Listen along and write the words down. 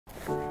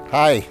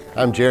Hi,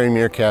 I'm Jerry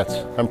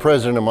Meerkatz. I'm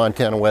president of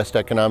Montana West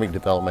Economic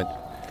Development.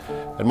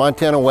 At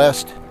Montana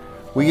West,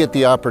 we get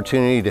the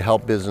opportunity to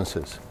help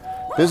businesses.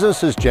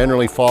 Businesses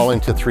generally fall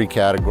into three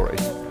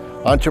categories.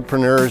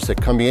 Entrepreneurs that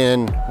come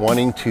in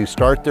wanting to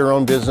start their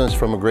own business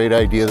from a great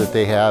idea that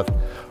they have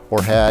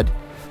or had.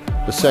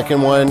 The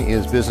second one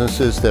is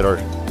businesses that are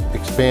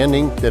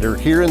expanding, that are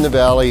here in the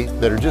valley,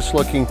 that are just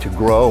looking to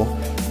grow,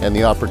 and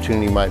the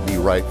opportunity might be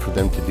right for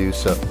them to do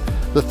so.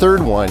 The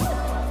third one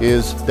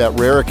is that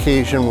rare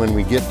occasion when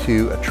we get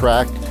to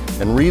attract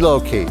and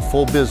relocate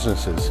full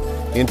businesses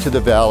into the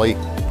valley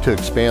to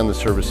expand the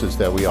services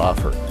that we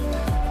offer.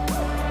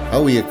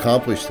 How we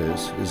accomplish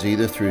this is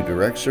either through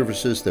direct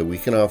services that we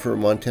can offer at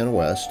Montana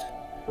West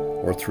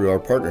or through our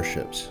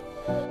partnerships.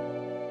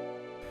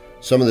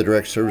 Some of the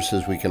direct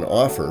services we can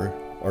offer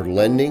are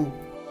lending,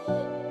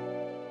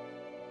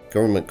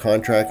 government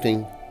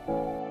contracting,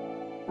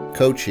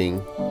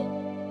 coaching,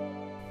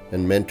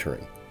 and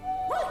mentoring.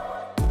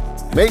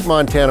 Make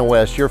Montana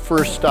West your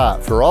first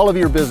stop for all of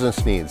your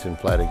business needs in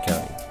Flathead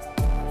County.